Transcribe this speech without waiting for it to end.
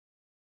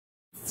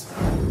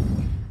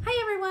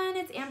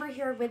it's Amber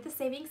here with The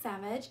Saving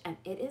Savage, and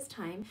it is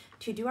time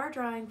to do our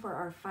drawing for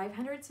our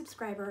 500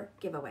 subscriber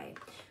giveaway.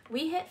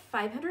 We hit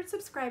 500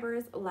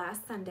 subscribers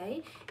last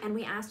Sunday, and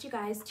we asked you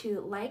guys to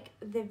like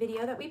the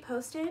video that we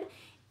posted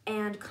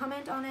and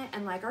comment on it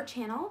and like our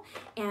channel.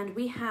 And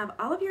we have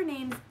all of your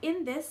names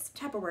in this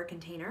Tupperware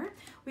container.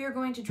 We are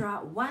going to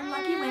draw one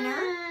lucky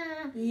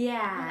winner.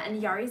 Yeah,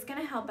 and Yari's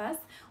gonna help us.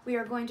 We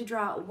are going to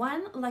draw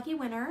one lucky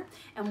winner,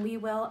 and we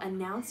will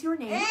announce your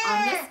name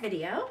on this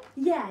video.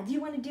 Yeah, do you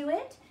want to do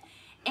it?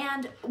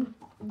 And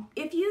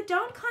if you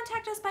don't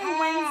contact us by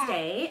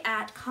Wednesday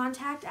at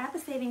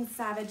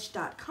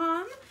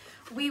contact@thesavingsavage.com,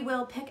 we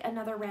will pick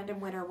another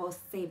random winner. We'll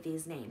save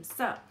these names.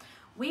 So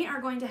we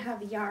are going to have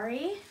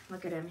Yari,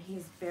 look at him,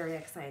 he's very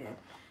excited.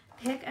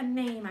 Pick a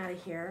name out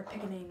of here.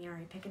 Pick a name,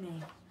 Yari, pick a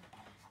name.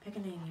 Pick a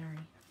name,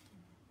 Yari.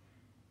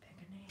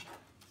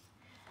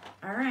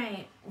 All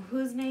right,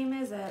 whose name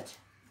is it?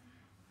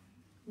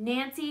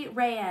 Nancy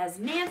Reyes.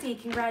 Nancy,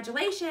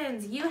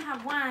 congratulations. You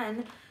have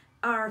won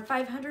our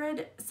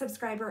 500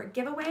 subscriber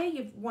giveaway.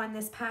 You've won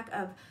this pack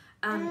of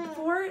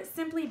 4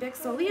 Simply Bic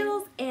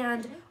Soleils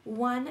and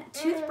 1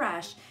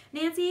 toothbrush.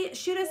 Nancy,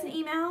 shoot us an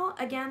email.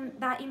 Again,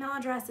 that email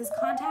address is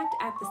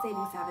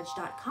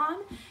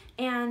contact@thesavingsavage.com,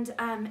 and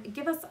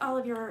give us all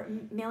of your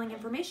mailing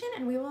information,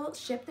 and we will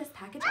ship this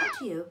package out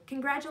to you.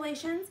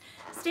 Congratulations.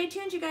 Stay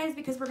tuned, you guys,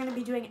 because we're going to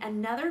be doing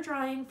another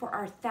drawing for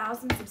our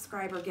 1,000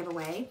 subscriber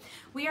giveaway.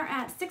 We are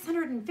at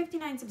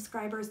 659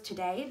 subscribers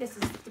today. This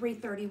is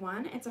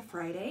 3/31. It's a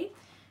Friday.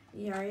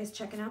 Yari is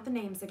checking out the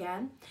names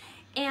again.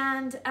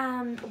 And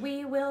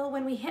we will,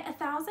 when we hit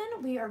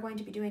 1,000, we are going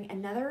to be doing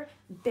another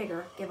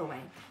bigger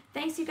giveaway.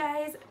 Thanks, you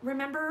guys.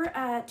 Remember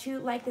to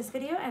like this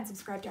video and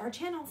subscribe to our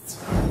channel.